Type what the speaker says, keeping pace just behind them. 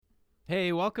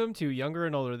Hey, welcome to Younger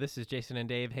and Older. This is Jason and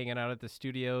Dave hanging out at the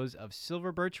studios of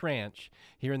Silver Birch Ranch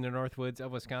here in the Northwoods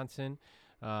of Wisconsin.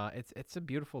 It's a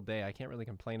beautiful day. I can't really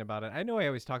complain about it. I know I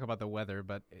always talk about the weather,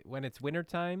 but when it's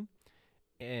wintertime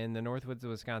in the Northwoods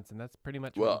of Wisconsin, that's pretty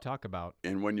much what Well, you talk about.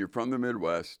 And when you're from the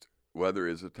Midwest, weather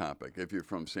is a topic. If you're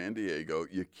from San Diego,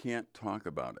 you can't talk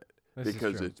about it This is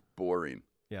because true. it's boring.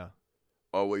 Yeah.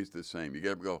 Always the same. You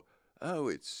got to go, oh,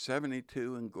 it's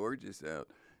 72 and gorgeous out.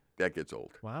 That gets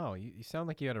old. Wow, you sound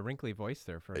like you had a wrinkly voice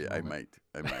there for a I moment.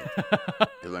 might,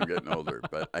 because I'm getting older,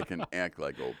 but I can act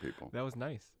like old people. That was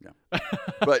nice. Yeah.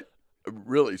 But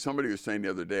really, somebody was saying the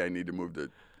other day, I need to move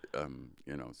to,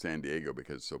 San Diego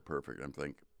because it's so perfect. I'm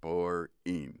thinking,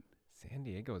 boring. San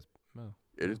Diego is. Oh,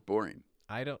 It is boring.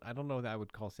 I don't know that I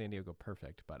would call San Diego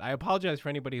perfect, but I apologize for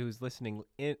anybody who's listening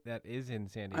that is in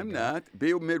San Diego. I'm not.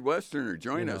 Be a Midwesterner.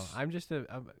 Join us. I'm just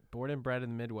I'm born and bred in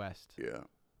the Midwest. Yeah.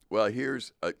 Well,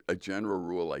 here's a general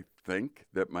rule I think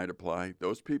that might apply.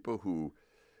 Those people who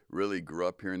really grew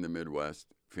up here in the Midwest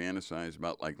fantasize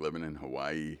about like living in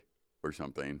Hawaii or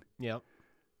something, Yep.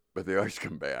 but they always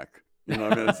come back. You know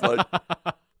what I mean? It's like,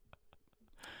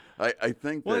 I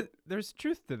think Well, that, there's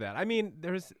truth to that. I mean,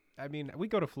 we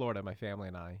go to Florida, my family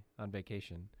and I, on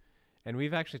vacation, and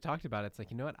we've actually talked about it. It's like,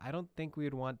 you know what? I don't think we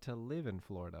would want to live in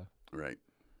Florida. right.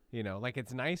 You know, like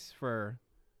it's nice for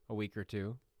a week or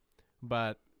two,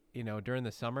 but during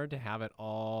the summer to have it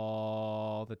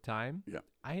all the time. Yeah.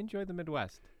 I enjoy the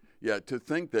Midwest. Yeah, to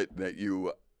think that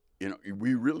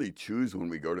we really choose when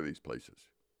we go to these places.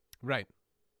 Right.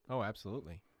 Oh,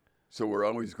 absolutely. So we're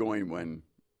always going when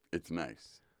it's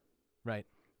nice. Right.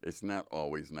 It's not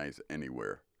always nice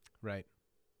anywhere. Right.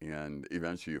 And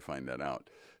eventually you find that out.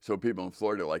 So people in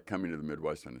Florida like coming to the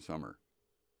Midwest in the summer.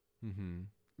 Mm-hmm.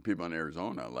 People in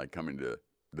Arizona like coming to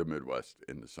the Midwest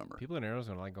in the summer. People in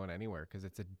Arizona like going anywhere because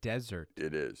it's a desert.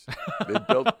 It is. They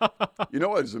built. You know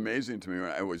what is amazing to me?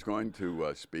 When I was going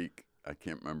to speak, I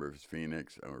can't remember if it's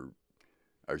Phoenix or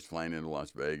I was flying into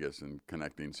Las Vegas and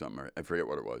connecting something. I forget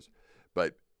what it was.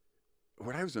 But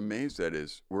what I was amazed at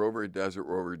is we're over a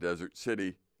desert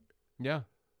city. Yeah.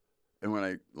 And when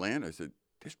I land, I said,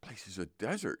 this place is a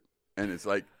desert. And it's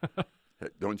like, hey,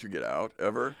 don't you get out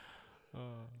ever?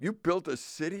 You built a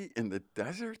city in the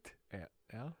desert?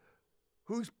 Yeah.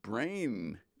 Whose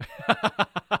brain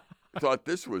thought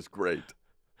this was great?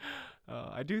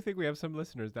 I do think we have some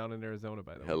listeners down in Arizona,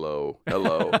 by the way.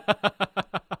 Hello.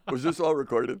 Was this all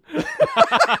recorded?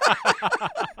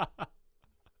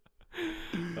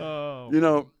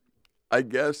 Oh. I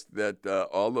guess that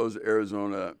all those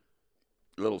Arizona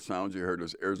little sounds you heard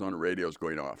was Arizona radios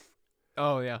going off.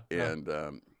 Oh, yeah. And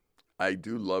I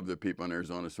do love the people in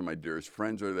Arizona. Some of my dearest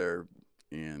friends are there,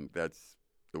 and that's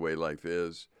the way life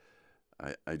is.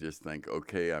 I just think,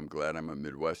 okay, I'm glad I'm a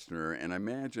Midwesterner, and I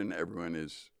imagine everyone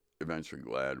is eventually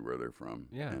glad where they're from.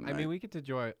 Yeah. And I mean, we get to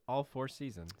enjoy all 4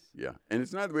 seasons. Yeah, and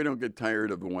it's not that we don't get tired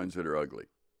of the ones that are ugly.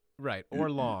 Right. Or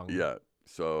long. Yeah,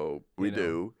 so we You know.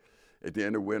 do. At the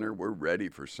end of winter, we're ready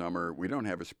for summer. We don't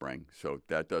have a spring, so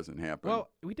that doesn't happen.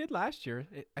 Well, we did last year.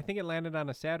 I think it landed on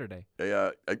a Saturday.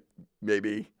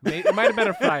 Maybe. It might have been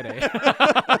a Friday.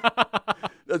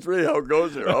 That's really how it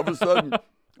goes there. All of a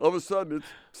sudden it's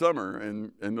summer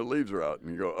and the leaves are out,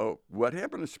 and you go, oh, what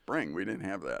happened to spring? We didn't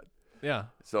have that. Yeah.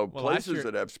 So Well, last places year-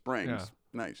 that have springs, yeah.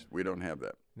 nice. We don't have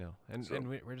that. No. And So-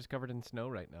 we're just covered in snow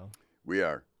right now. We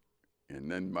are. And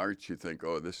then March, you think,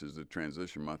 oh, this is the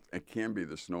transition month. It can be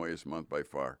the snowiest month by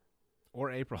far.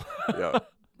 Or April. Yeah,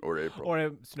 or April. Or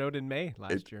it snowed in May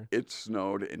last year. It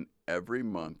snowed in every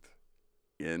month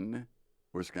in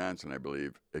Wisconsin, I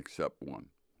believe, except one.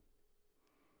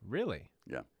 Really?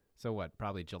 Yeah. So what?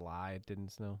 Probably July it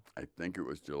didn't snow? I think it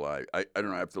was July. I don't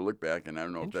know. I have to look back, and I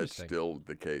don't know if that's Interesting. still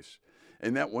the case.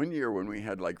 And that one year when we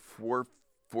had like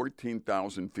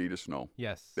 14,000 feet of snow,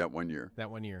 Yes. that one year. That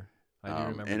one year. I do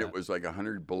remember and that. it was like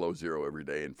 100 below zero every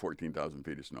day and 14,000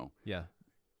 feet of snow. Yeah.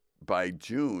 By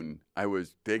June, I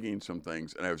was digging some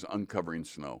things, and I was uncovering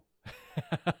snow.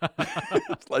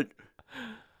 It's like,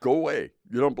 go away.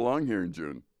 You don't belong here in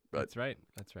June. But That's right.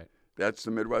 That's right. that's the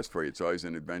Midwest for you. It's always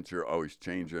an adventure, always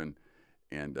changing.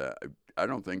 And I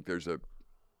don't think there's a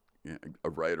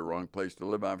right or wrong place to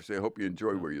live. Obviously, I hope you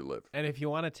enjoy where you live. And if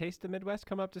you want to taste the Midwest,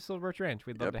 come up to Silver Birch Ranch.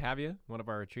 We'd love Yep. to have you. One of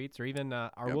our retreats, or even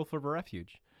our Yep. Wolf River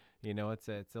Refuge. It's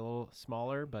a little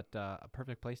smaller, but a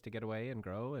perfect place to get away and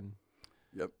grow and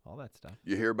Yep. all that stuff.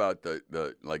 You hear about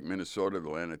the like Minnesota, the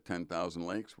land of 10,000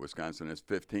 lakes. Wisconsin has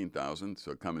 15,000,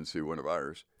 so come and see one of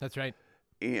ours. That's right.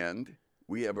 And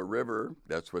we have a river.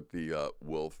 That's what the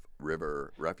Wolf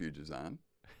River Refuge is on.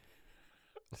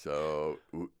 So,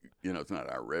 it's not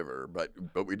our river, but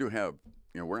we do have,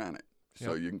 we're on it.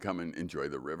 So Yep. you can come and enjoy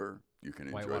the river. You can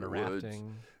enjoy Whitewater the woods.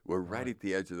 rafting. We're all right that. at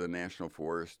the edge of the national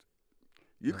forest.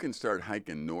 You Yep. can start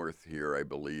hiking north here, I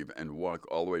believe, and walk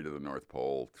all the way to the North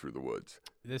Pole through the woods.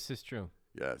 This is true.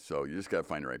 Yeah, so you just got to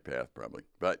find the right path, probably.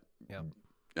 But, Yep.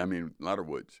 I mean, a lot of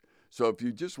woods. So if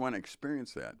you just want to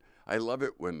experience that, I love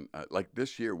it when, like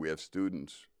this year, we have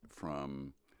students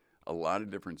from a lot of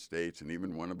different states, and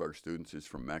even one of our students is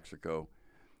from Mexico.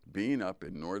 Being up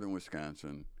in northern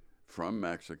Wisconsin from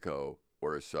Mexico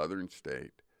or a southern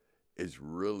state is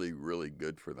really, really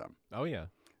good for them. Oh yeah.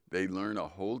 They learn a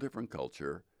whole different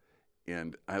culture,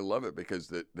 and I love it because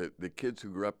the kids who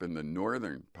grew up in the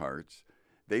northern parts,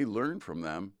 they learn from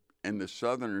them, and the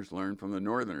southerners learn from the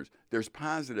northerners. There's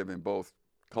positive in both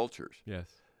cultures, Yes.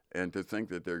 and to think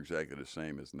that they're exactly the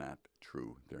same is not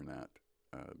true. They're not.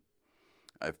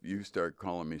 If you start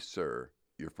calling me sir,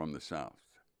 you're from the South.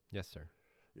 Yes, sir.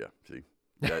 Yeah, see,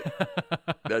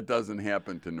 that doesn't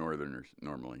happen to northerners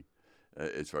normally.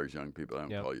 As far as young people, I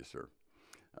don't Yep. call you sir.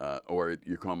 Or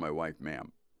you call my wife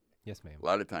ma'am. Yes, ma'am. A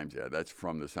lot of times, yeah, that's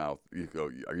from the South. You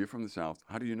go, are you from the South?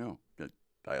 How do you know? That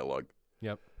dialogue.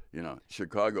 Yep. You know,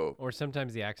 Chicago, Or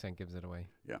sometimes the accent gives it away.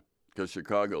 because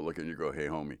Chicago, look and you go, hey,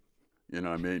 homie. You know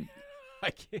what I mean?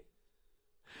 I can't.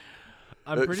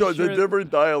 I'm pretty So it's sure. a different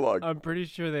dialogue. I'm pretty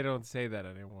sure they don't say that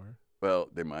anymore. Well,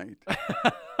 they might.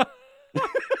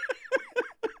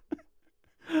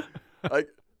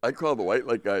 I call the White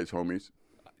Lake guys homies.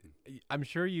 I'm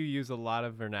sure you use a lot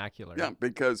of vernacular. Yeah,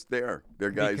 because they're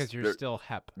guys. Because you're still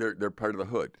hep. they're part of the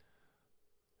hood.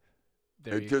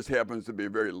 There It you- just happens to be a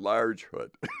very large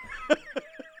hood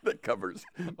that covers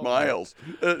Oh, miles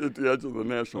at the edge of the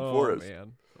national oh, forest.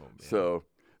 man. Oh, man. So,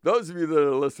 those of you that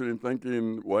are listening,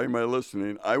 thinking, "Why am I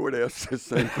listening?" I would ask the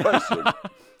same question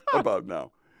about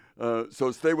now.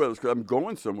 So stay with us because I'm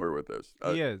going somewhere with this.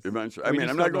 He is. Eventually, We I mean,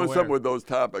 just I'm not don't know going somewhere where. with those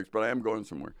topics, but I am going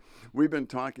somewhere. We've been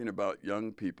talking about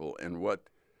young people and what,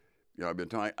 I've been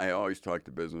talking. I always talk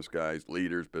to business guys,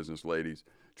 leaders, business ladies,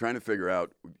 trying to figure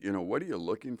out, what are you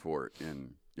looking for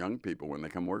in young people when they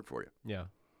come work for you? Yeah.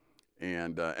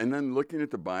 And then looking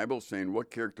at the Bible, saying what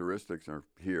characteristics are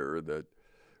here that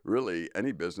really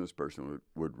any business person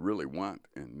would really want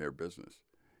in their business.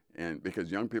 And because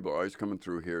young people are always coming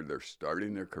through here, they're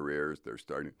starting their careers,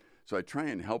 so I try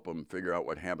and help them figure out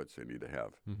what habits they need to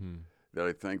have Mm-hmm. that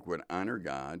I think would honor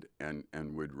God and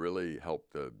would really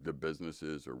help the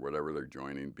businesses or whatever they're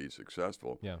joining be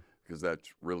successful. Yeah. Because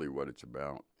that's really what it's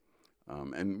about.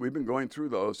 And we've been going through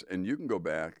those, and you can go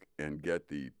back and get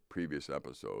the previous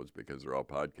episodes because they're all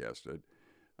podcasted.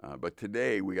 But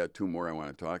today we got two more I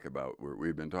want to talk about.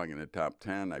 We've been talking the top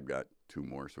 10. I've got two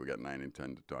more, so we got 9 and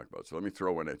 10 to talk about. So let me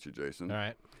throw one at you, Jason. All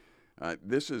right.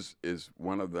 This is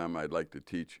one of them I'd like to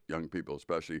teach young people,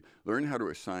 especially learn how to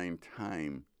assign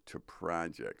time to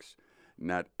projects.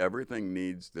 Not everything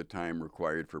needs the time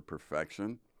required for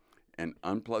perfection, and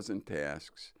unpleasant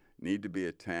tasks need to be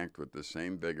attacked with the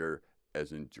same vigor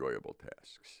as enjoyable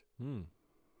tasks. Hmm.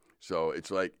 So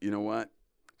it's like, you know what?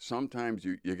 Sometimes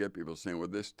you get people saying, well,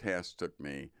 this task took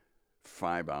me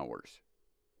 5 hours.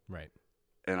 Right.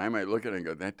 And I might look at it and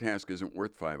go, that task isn't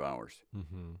worth 5 hours.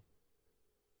 Mm-hmm.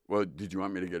 Well, did you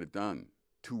want me to get it done?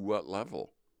 To what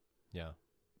level? Yeah.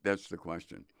 That's the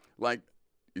question. Like,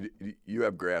 you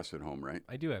have grass at home, right?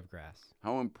 I do have grass.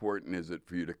 How important is it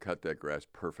for you to cut that grass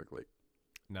perfectly?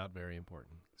 Not very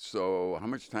important. So how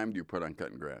much time do you put on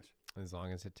cutting grass? As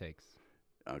long as it takes.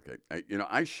 Okay.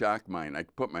 I shock mine. I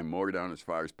put my mower down as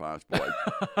far as possible.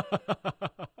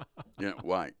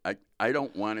 Why? I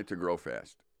don't want it to grow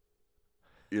fast.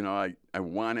 I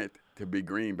want it to be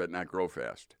green but not grow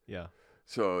fast. Yeah.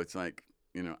 So it's like,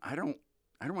 I don't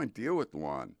want to deal with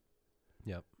lawn.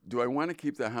 Yep. Do I want to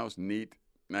keep the house neat,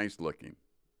 nice looking?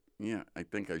 Yeah, I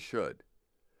think I should.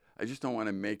 I just don't want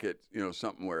to make it,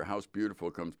 something where House Beautiful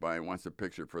comes by and wants a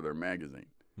picture for their magazine.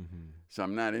 Mm-hmm. So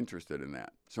I'm not interested in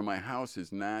that. So my house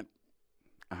is not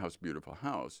a House Beautiful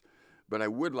house, but I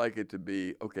would like it to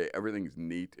be, okay, everything's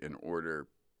neat, in order,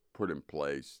 put in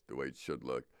place the way it should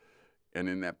look. And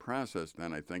in that process,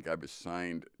 then I think I've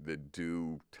assigned the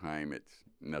due time it's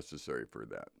necessary for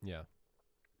that. Yeah.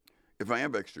 If I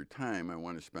have extra time, I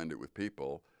want to spend it with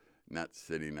people, not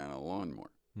sitting on a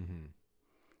lawnmower, Mm-hmm.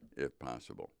 if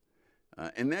possible.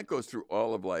 And that goes through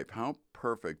all of life. How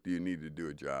perfect do you need to do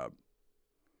a job?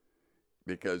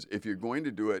 Because if you're going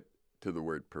to do it to the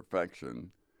word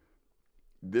perfection,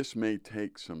 this may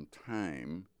take some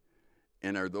time.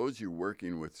 And are those you're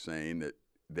working with saying that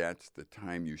that's the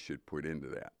time you should put into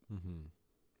that? Mm-hmm.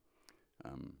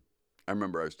 I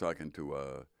remember I was talking to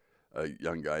a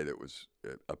young guy that was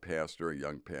a pastor, a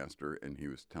young pastor, and he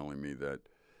was telling me that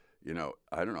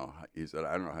I don't know. He said,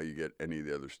 I don't know how you get any of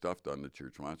the other stuff done the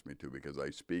church wants me to because I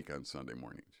speak on Sunday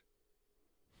mornings.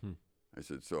 Hmm. I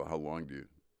said, so how long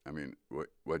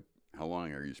how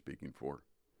long are you speaking for?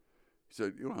 He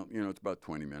said, well, it's about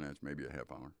 20 minutes, maybe a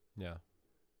half hour. Yeah.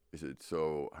 I said,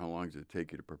 so how long does it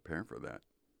take you to prepare for that?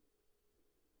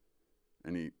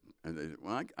 And they said,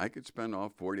 well, I could spend all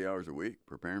 40 hours a week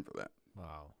preparing for that.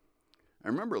 Wow. I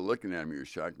remember looking at him, he was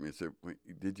shocked at me. I said, wait,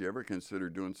 did you ever consider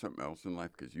doing something else in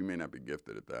life? Because you may not be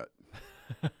gifted at that.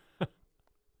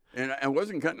 And I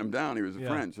wasn't cutting him down. He was a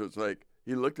friend. So it's like,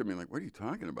 he looked at me like, what are you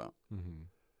talking about? Mm-hmm.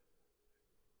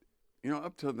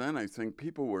 Up till then, I think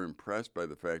people were impressed by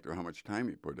the fact of how much time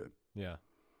he put in. Yeah.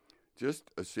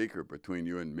 Just a secret between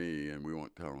you and me, and we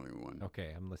won't tell anyone.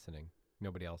 Okay, I'm listening.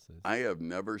 Nobody else is. I have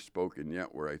never spoken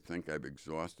yet where I think I've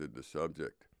exhausted the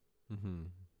subject. Mm-hmm.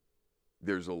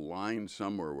 There's a line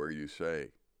somewhere where you say,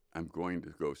 I'm going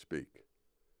to go speak.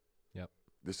 Yep.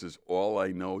 This is all I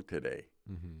know today.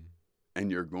 Mm-hmm. And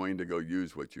you're going to go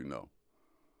use what you know.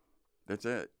 That's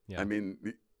it. Yeah. I mean,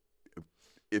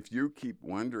 if you keep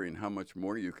wondering how much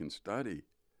more you can study,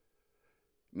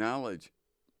 knowledge,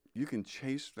 you can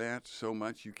chase that so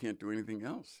much you can't do anything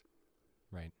else.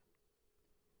 Right.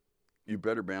 You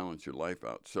better balance your life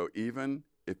out. So even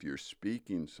if you're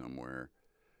speaking somewhere,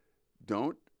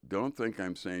 don't think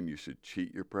I'm saying you should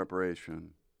cheat your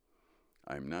preparation.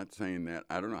 I'm not saying that.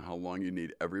 I don't know how long you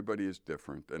need. Everybody is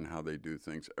different in how they do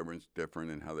things. Everyone's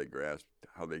different in how they grasp,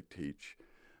 how they teach.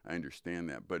 I understand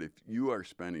that. But if you are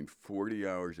spending 40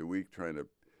 hours a week trying to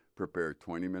prepare a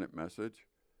 20-minute message,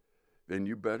 then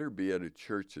you better be at a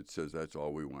church that says that's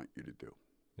all we want you to do.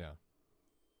 Yeah.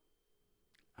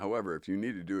 However, if you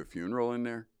need to do a funeral in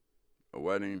there, a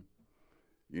wedding,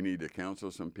 you need to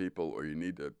counsel some people, or you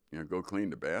need to go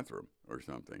clean the bathroom or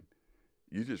something,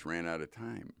 you just ran out of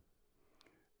time.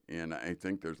 And I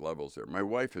think there's levels there. My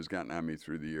wife has gotten on me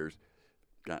through the years.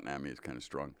 Gotten on me is kind of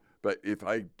strong. But if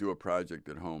I do a project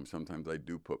at home, sometimes I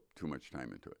do put too much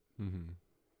time into it.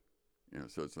 Mm-hmm.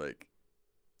 So it's like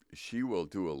she will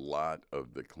do a lot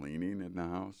of the cleaning in the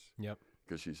house. Yep.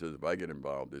 Because she says if I get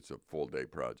involved, it's a full-day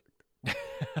project.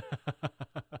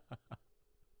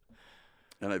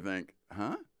 And I think,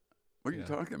 huh? What are you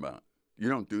talking about? You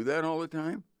don't do that all the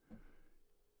time?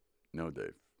 No,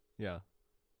 Dave. Yeah.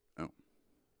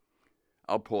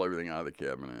 I'll pull everything out of the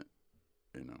cabinet.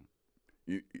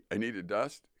 I need a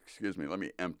dust? Excuse me, let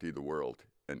me empty the world.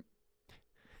 And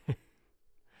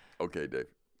okay, Dave,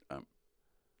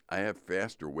 I have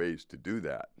faster ways to do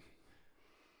that.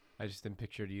 I just then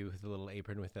pictured you with a little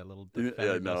apron with that little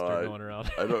duster going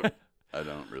around. I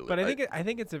don't really. But I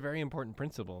think it's a very important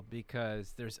principle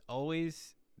because there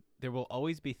will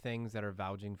always be things that are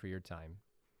vouching for your time.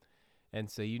 And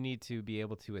so you need to be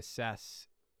able to assess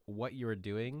what you're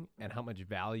doing and how much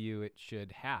value it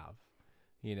should have,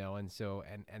 and so,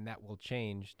 and that will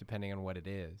change depending on what it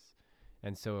is.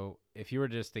 And so if you were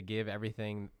just to give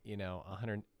everything,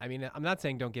 100, I'm not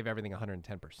saying don't give everything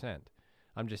 110%.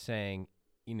 I'm just saying,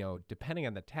 depending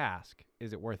on the task,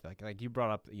 is it worth it? Like you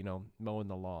brought up, mowing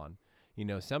the lawn.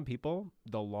 Some people,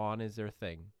 the lawn is their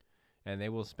thing, and they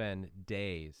will spend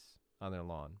days on their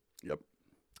lawn. Yep.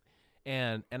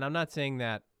 And I'm not saying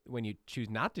that when you choose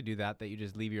not to do that, that you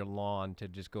just leave your lawn to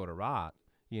just go to rot.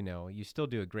 You still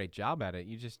do a great job at it.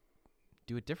 You just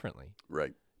do it differently.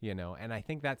 Right. And I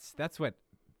think that's what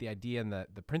the idea and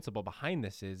the principle behind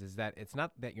this is that it's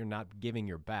not that you're not giving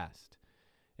your best.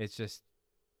 It's just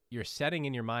you're setting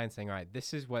in your mind saying, all right,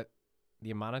 this is what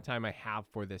the amount of time I have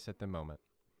for this at the moment.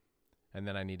 And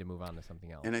then I need to move on to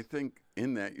something else. And I think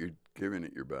in that you're giving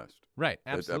it your best. Right,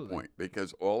 absolutely. At that point,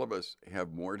 because all of us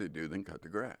have more to do than cut the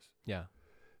grass. Yeah.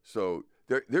 So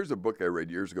there's a book I read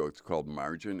years ago. It's called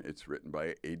Margin. It's written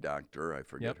by a doctor. I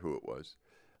forget who it was.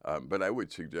 But I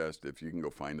would suggest if you can go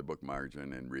find the book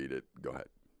Margin and read it, go ahead.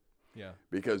 Yeah.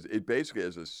 Because it basically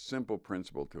has a simple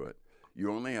principle to it.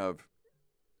 You only have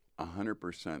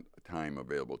 100% time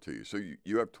available to you. So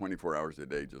you have 24 hours a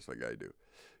day just like I do.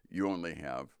 You only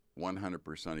have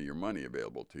 100% of your money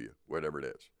available to you, whatever it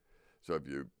is. So if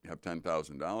you have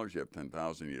 $10,000, you have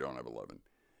 10,000, you don't have 11.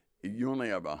 You only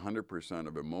have 100%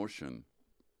 of emotion.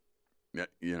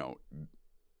 You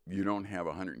don't have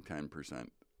 110%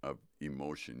 of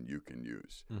emotion you can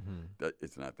use. Mm-hmm. That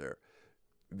it's not there.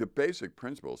 The basic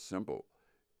principle is simple.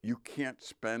 You can't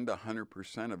spend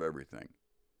 100% of everything.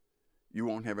 You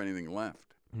won't have anything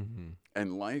left. Mm-hmm.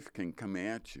 And life can come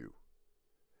at you.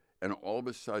 And all of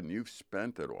a sudden, you've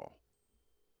spent it all.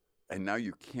 And now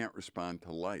you can't respond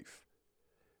to life.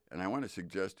 And I want to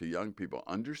suggest to young people,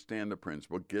 understand the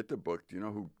principle, get the book. You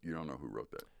don't know who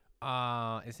wrote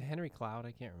that? Is it Henry Cloud?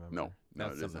 I can't remember. No,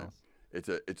 That's it something isn't. else.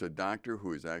 It's a doctor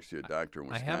who is actually a doctor in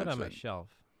I Wisconsin. have it on my shelf.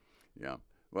 Yeah.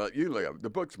 Well, you look up the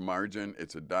book's Margin.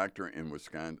 It's a doctor in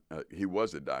Wisconsin. He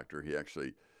was a doctor. He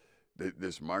actually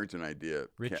this margin idea.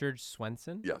 Richard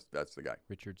Swenson? Yes, that's the guy.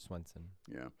 Richard Swenson.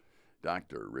 Yeah,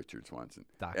 Dr. Richard Swenson.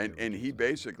 Dr. And Richard he Swenson.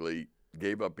 basically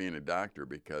gave up being a doctor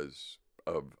because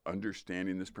of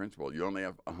understanding this principle. You only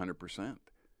have 100%.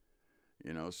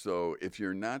 You know, so if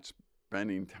you're not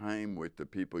spending time with the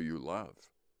people you love,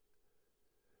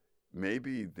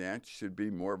 maybe that should be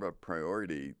more of a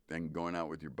priority than going out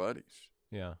with your buddies.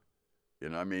 Yeah. You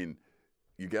know, I mean,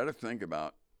 you got to think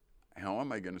about how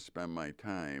am I going to spend my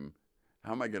time?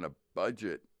 How am I going to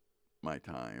budget my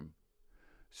time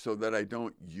so that I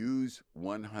don't use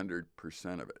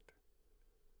 100% of it?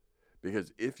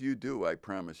 Because if you do, I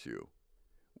promise you,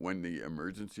 when the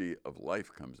emergency of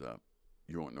life comes up,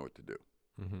 you won't know what to do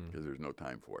because there's no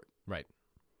time for it. Right.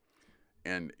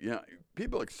 And, you know,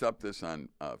 people accept this on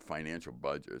financial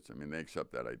budgets. I mean, they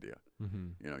accept that idea.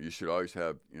 You know, you should always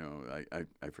have, you know,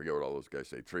 I forget what all those guys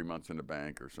say, 3 months in the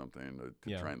bank or something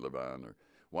to try and live on. Or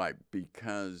why?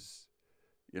 Because,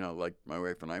 you know, like my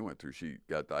wife and I went through, she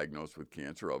got diagnosed with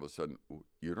cancer. All of a sudden,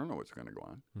 you don't know what's going to go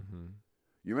on.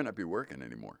 You may not be working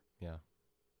anymore. Yeah.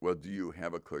 Well, do you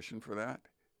have a cushion for that?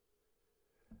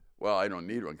 Well, I don't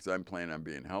need one because I'm planning on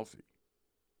being healthy.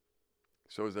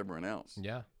 So is everyone else.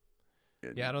 Yeah.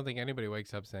 Yeah, I don't think anybody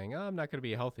wakes up saying, "Oh, I'm not going to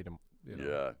be healthy."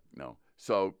 Yeah, no.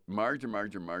 So margin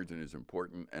is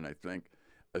important, and I think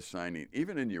assigning,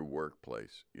 even in your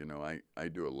workplace, you know, I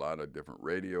do a lot of different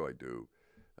radio. I do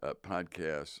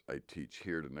podcasts. I teach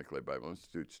here to Nicolay Bible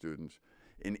Institute students.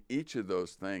 In each of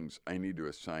those things, I need to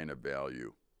assign a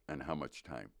value and how much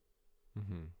time,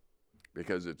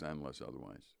 because it's endless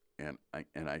otherwise, and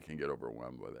I can get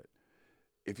overwhelmed with it.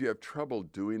 If you have trouble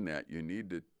doing that, you need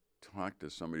to talk to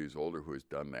somebody who's older who has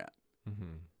done that,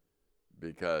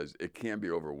 because it can be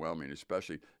overwhelming.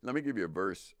 Especially, let me give you a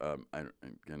verse. I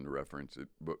can reference it,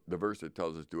 but the verse that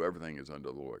tells us, "Do everything as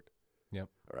unto the Lord." Yep.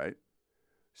 All right.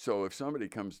 So if somebody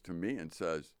comes to me and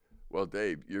says, "Well,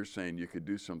 Dave, you're saying you could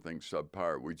do something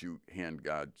subpar. Would you hand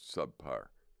God subpar?"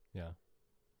 Yeah.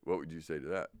 What would you say to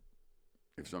that?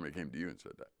 If somebody came to you and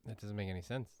said that? That doesn't make any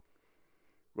sense.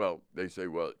 Well, they say,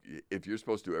 well, if you're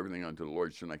supposed to do everything unto the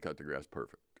Lord, shouldn't I cut the grass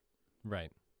perfect?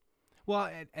 Right. Well,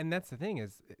 and that's the thing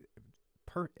is,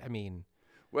 I mean,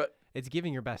 Well, it's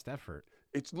giving your best effort.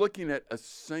 it's looking at a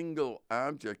single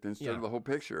object instead of the whole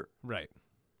picture. Right.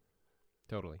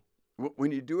 Totally.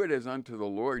 When you do it as unto the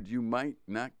Lord, you might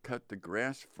not cut the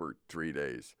grass for 3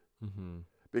 days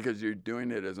because you're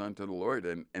doing it as unto the Lord,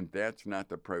 and that's not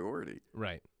the priority.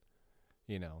 Right.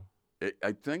 You know.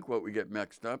 I think what we get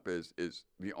mixed up is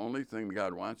the only thing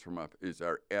God wants from us is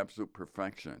our absolute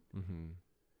perfection.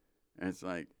 And it's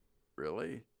like,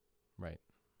 really? Right.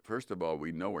 First of all,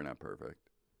 we know we're not perfect.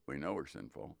 We know we're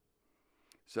sinful.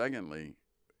 Secondly,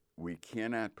 we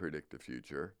cannot predict the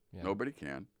future. Yeah. Nobody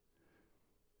can.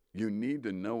 You need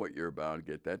to know what you're about,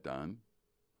 get that done.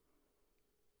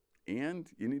 And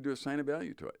you need to assign a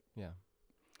value to it.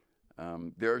 Yeah.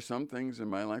 There are some things in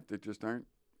my life that just aren't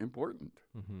important.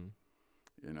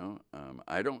 You know,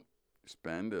 I don't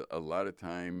spend a lot of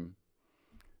time,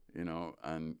 you know,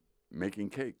 on making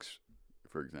cakes,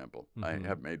 for example. I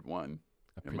have made one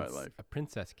in my life. A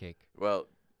princess cake. Well,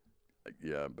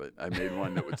 yeah, but I made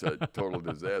one that was a total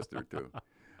disaster too.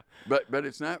 But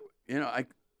it's not, you know,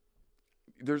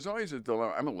 there's always a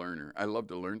dilemma. I'm a learner. I love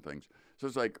to learn things. So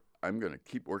it's like, I'm going to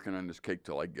keep working on this cake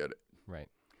till I get it. Right.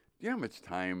 Do you know how much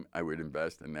time I would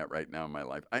invest in that right now in my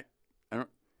life? I don't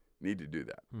need to do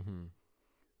that.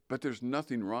 But there's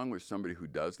nothing wrong with somebody who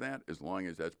does that as long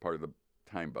as that's part of the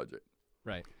time budget.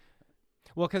 Right.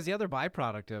 Well, because the other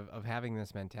byproduct of having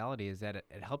this mentality is that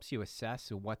it helps you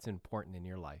assess what's important in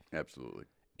your life. Absolutely.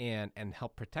 And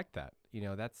help protect that. You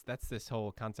know, that's this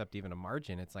whole concept even of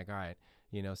margin. It's like, all right,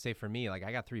 you know, say for me, like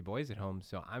I got 3 boys at home,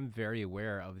 so I'm very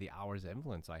aware of the hours of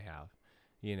influence I have,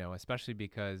 you know, especially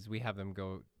because we have them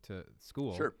go to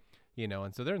school. Sure. You know,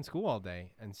 and so they're in school all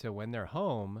day. And so when they're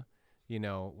home, you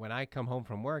know, when I come home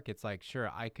from work, it's like, sure,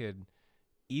 I could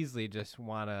easily just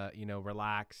want to, you know,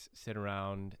 relax, sit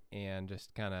around and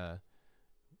just kind of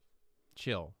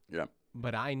chill. Yeah.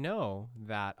 But I know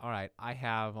that, all right, I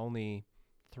have only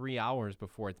 3 hours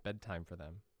before it's bedtime for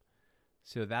them.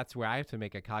 So that's where I have to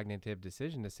make a cognitive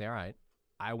decision to say, all right,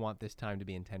 I want this time to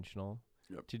be intentional,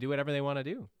 to do whatever they want to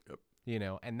do. You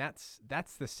know, and that's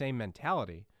the same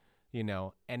mentality, you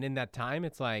know, and in that time,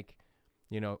 it's like,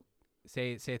 you know,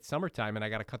 say it's summertime and I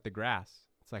got to cut the grass.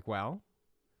 It's like, well,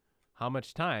 how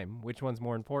much time, which one's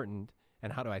more important,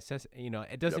 and how do I assess, you know,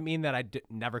 it doesn't mean that I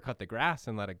never cut the grass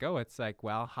and let it go. It's like,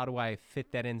 well, how do I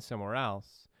fit that in somewhere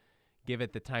else, give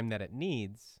it the time that it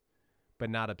needs, but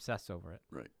not obsess over it.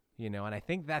 Right. And I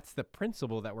think that's the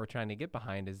principle that we're trying to get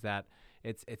behind, is that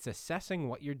it's assessing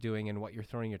what you're doing and what you're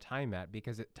throwing your time at,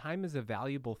 because time is a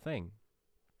valuable thing.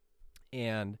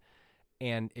 And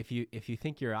if you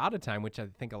think you're out of time, which I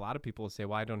think a lot of people will say,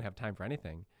 well, I don't have time for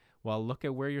anything. Well, look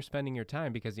at where you're spending your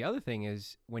time, because the other thing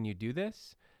is, when you do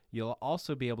this, you'll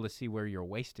also be able to see where you're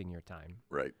wasting your time.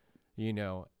 Right.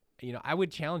 I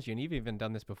would challenge you, and you've even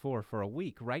done this before, for a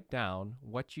week, write down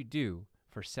what you do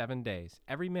for 7 days,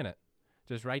 every minute.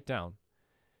 Just write down.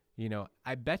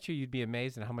 I bet you'd be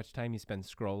amazed at how much time you spend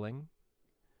scrolling,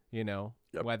 Yep.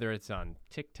 whether it's on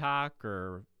TikTok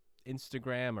or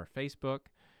Instagram or Facebook,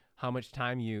 how much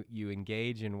time you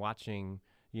engage in watching,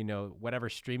 whatever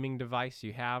streaming device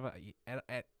you have.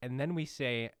 And then we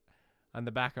say on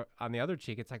the other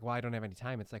cheek, it's like, well, I don't have any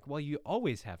time. It's like, well, you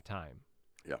always have time.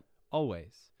 Yeah.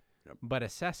 Always. Yep. But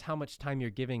assess how much time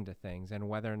you're giving to things and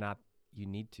whether or not you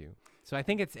need to. So I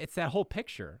think it's that whole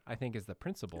picture, I think, is the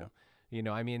principle. Yeah.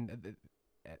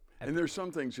 And there's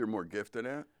some things you're more gifted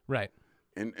at. Right.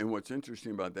 And what's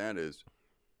interesting about that is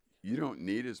you don't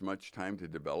need as much time to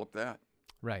develop that.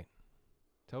 Right.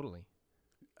 Totally.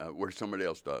 Where somebody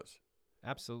else does.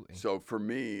 Absolutely. So for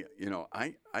me,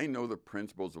 I know the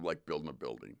principles of like building a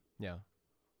building. Yeah.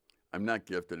 I'm not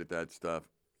gifted at that stuff.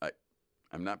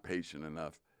 I'm not patient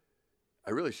enough.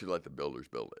 I really should let the builders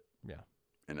build it. Yeah.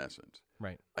 In essence.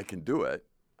 Right. I can do it.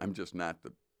 I'm just not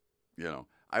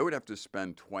I would have to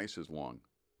spend twice as long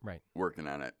right. working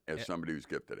on it as somebody who's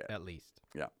gifted at it. At least.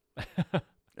 Yeah.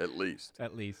 At least.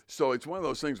 At least. So it's one of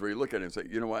those things where you look at it and say,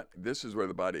 you know what? This is where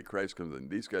the body of Christ comes in.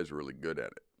 These guys are really good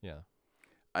at it. Yeah.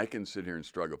 I can sit here and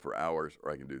struggle for hours,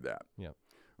 or I can do that. Yeah.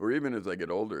 Or even as I get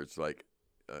older, it's like,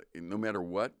 no matter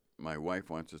what my wife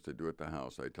wants us to do at the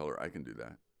house, I tell her I can do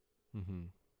that. Mm-hmm.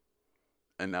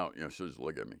 And now, she'll just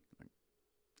look at me like,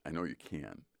 I know you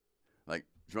can. Like,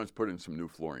 she wants to put in some new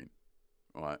flooring.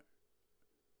 Well,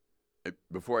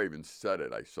 before I even said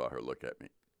it, I saw her look at me.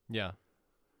 Yeah.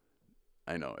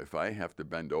 I know. If I have to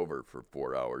bend over for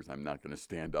 4 hours, I'm not going to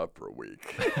stand up for a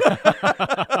week.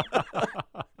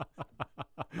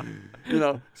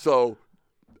 So,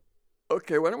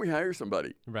 okay, why don't we hire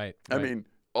somebody? Right. I mean,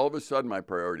 all of a sudden my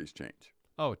priorities change.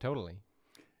 Oh, totally.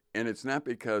 And it's not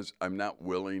because I'm not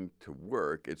willing to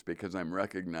work. It's because I'm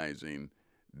recognizing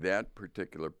that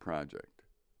particular project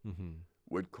mm-hmm.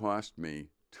 would cost me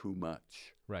too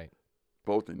much. Right.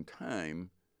 Both in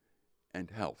time and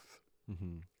health.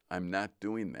 Mm-hmm. I'm not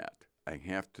doing that. I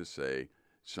have to say,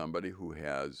 somebody who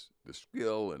has the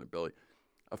skill and ability.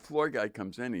 A floor guy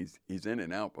comes in, he's in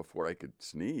and out before I could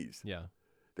sneeze. Yeah.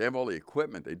 They have all the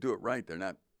equipment. They do it right. They're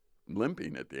not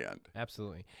limping at the end.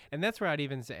 Absolutely. And that's where I'd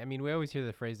even say, we always hear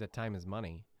the phrase that time is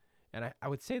money. And I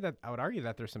would say that, I would argue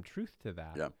that there's some truth to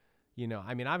that. Yeah.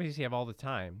 Obviously you have all the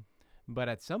time, but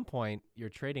at some point you're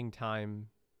trading time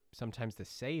sometimes to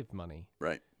save money.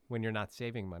 Right. When you're not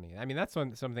saving money. That's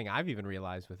something I've even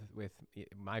realized with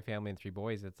my family and 3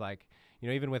 boys. It's like,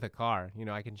 even with a car,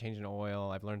 I can change an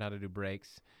oil. I've learned how to do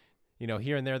brakes.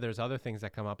 Here and there's other things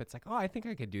that come up. It's like, oh, I think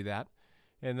I could do that.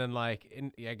 And then I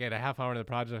get a half hour into the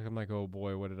project. I'm like, oh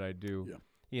boy, what did I do?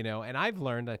 Yeah. And I've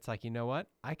learned it's like, you know what?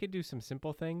 I could do some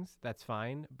simple things. That's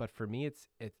fine. But for me,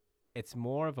 it's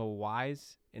more of a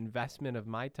wise investment of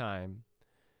my time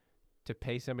to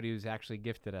pay somebody who's actually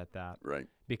gifted at that. Right.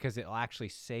 Because it'll actually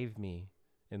save me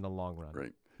in the long run.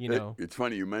 Right. You It's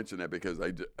funny you mentioned that because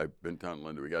I've been telling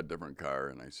Linda, we got a different car,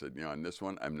 and I said, on this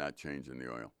one, I'm not changing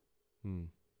the oil. Hmm.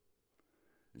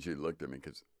 And she looked at me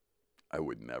because I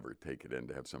would never take it in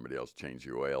to have somebody else change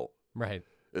the oil. Right.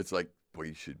 It's like, boy,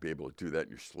 you should be able to do that in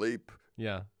your sleep.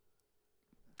 Yeah.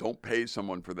 Don't pay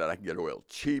someone for that. I can get oil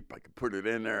cheap. I can put it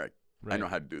in there. Right. I know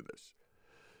how to do this.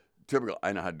 Typical,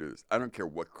 I know how to do this. I don't care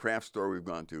what craft store we've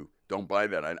gone to. Don't buy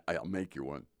that. I'll make you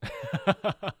one.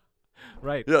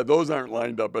 Right. Yeah, those aren't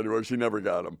lined up anywhere. She never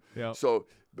got them. Yeah. So,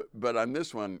 but on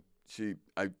this one, she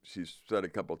said a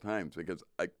couple times because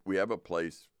we have a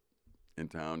place in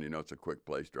town. It's a quick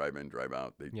place. Drive in, drive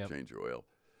out. They change the oil.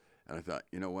 And I thought,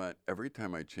 you know what? Every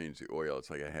time I change the oil, it's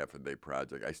like a half-a-day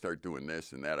project. I start doing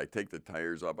this and that. I take the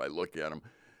tires off. I look at them.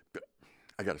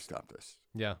 I got to stop this.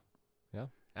 Yeah. Yeah.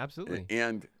 Absolutely.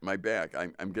 And my back,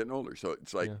 I'm getting older. So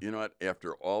it's like, you know what?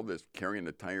 After all this carrying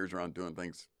the tires around doing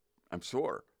things, I'm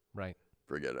sore. Right.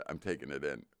 Forget it. I'm taking it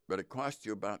in. But it costs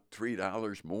you about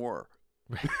 $3 more.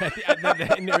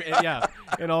 Yeah.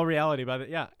 In all reality about it.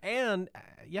 Yeah. And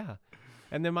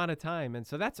and the amount of time. And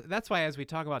so that's why as we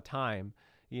talk about time,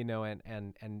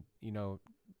 and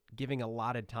giving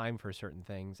allotted time for certain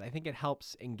things, I think it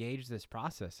helps engage this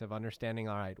process of understanding,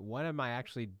 all right, what am I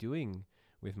actually doing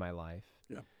with my life?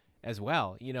 Yeah. as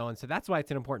well, and so that's why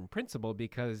it's an important principle,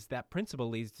 because that principle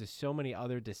leads to so many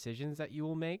other decisions that you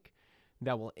will make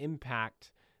that will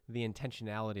impact the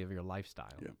intentionality of your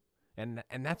lifestyle. Yeah.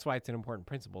 And that's why it's an important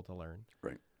principle to learn.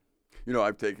 Right.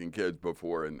 I've taken kids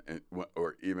before,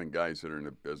 or even guys that are in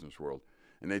the business world,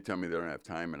 and they tell me they don't have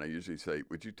time, and I usually say,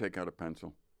 would you take out a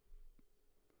pencil?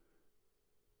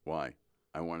 Why?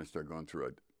 I want to start going through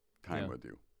a time with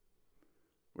you.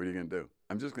 What are you going to do?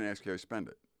 I'm just going to ask you how you spend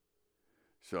it.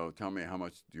 So tell me, how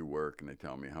much do you work? And they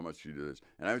tell me, how much do you do this?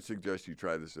 And I would suggest you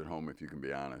try this at home if you can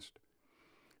be honest.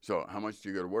 So how much do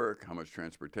you go to work? How much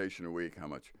transportation a week? How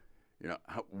much,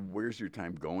 where's your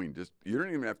time going? You don't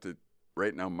even have to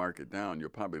right now mark it down. You'll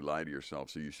probably lie to yourself,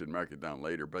 so you should mark it down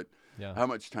later. But how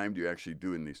much time do you actually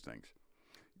do in these things?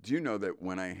 Do you know that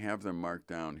when I have them marked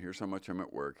down, here's how much I'm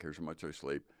at work, here's how much I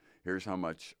sleep, here's how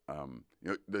much,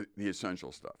 the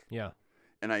essential stuff. Yeah.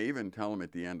 And I even tell them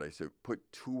at the end, I said, put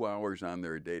 2 hours on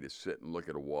there a day to sit and look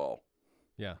at a wall.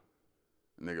 Yeah.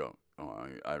 And they go, oh,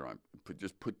 I don't know.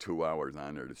 Just put 2 hours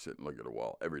on there to sit and look at a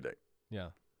wall every day. Yeah.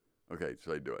 Okay,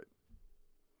 so I do it.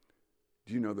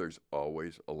 Do you know there's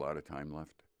always a lot of time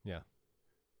left? Yeah.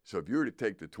 So if you were to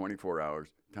take the 24 hours,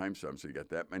 times some, so you got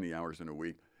that many hours in a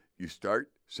week, you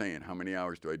start saying, how many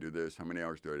hours do I do this? How many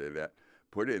hours do I do that?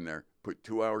 Put it in there. Put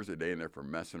 2 hours a day in there for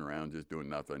messing around, just doing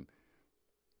nothing.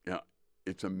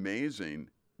 It's amazing.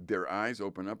 Their eyes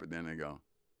open up, and then they go,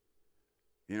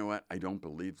 you know what? I don't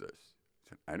believe this. I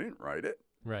said, I didn't write it.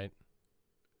 Right.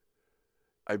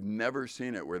 I've never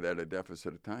seen it where they're at a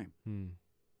deficit of time. Hmm.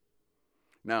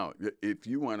 Now, if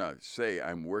you want to say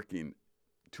I'm working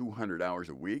 200 hours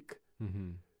a week,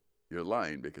 you're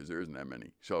lying, because there isn't that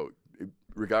many. So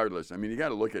regardless, you got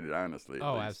to look at it honestly.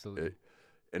 Oh, absolutely.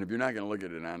 And if you're not going to look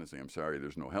at it honestly, I'm sorry,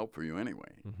 there's no help for you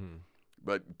anyway. Mm-hmm.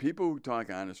 But people who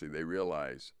talk honestly, they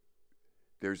realize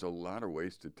there's a lot of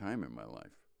wasted time in my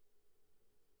life.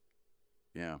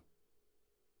 Yeah.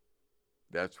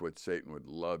 That's what Satan would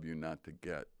love you not to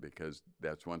get, because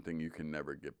that's one thing you can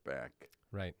never get back.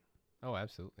 Right. Oh,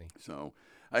 absolutely. So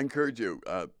I encourage you,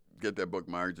 get that book,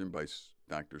 Margin, by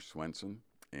Dr. Swenson.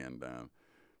 And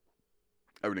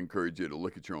I would encourage you to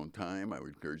look at your own time. I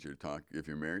would encourage you to talk, if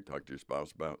you're married, talk to your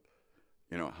spouse about,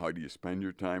 how do you spend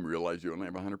your time? Realize you only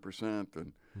have 100%.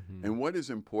 And what is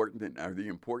important, and are the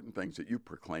important things that you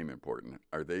proclaim important,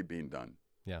 are they being done?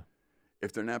 Yeah.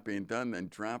 If they're not being done, then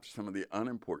drop some of the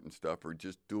unimportant stuff, or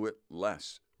just do it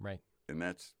less. Right. And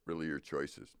that's really your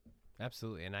choices.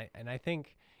 Absolutely. And I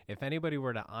think if anybody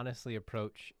were to honestly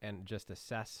approach and just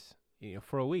assess,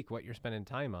 for a week what you're spending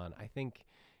time on, I think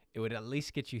it would at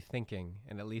least get you thinking,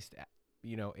 and at least,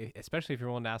 especially if you're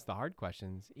willing to ask the hard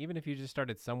questions, even if you just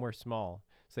started somewhere small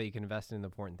so that you can invest in the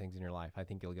important things in your life, I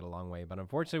think you'll get a long way. But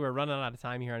unfortunately, we're running out of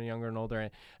time here on Younger and Older.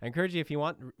 And I encourage you, if you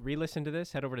want, re-listen to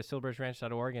this, head over to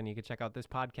silverbirchranch.org, and you can check out this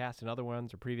podcast and other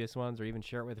ones or previous ones, or even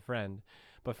share it with a friend.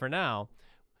 But for now,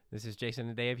 this is Jason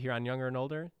and Dave here on Younger and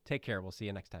Older. Take care. We'll see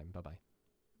you next time. Bye-bye.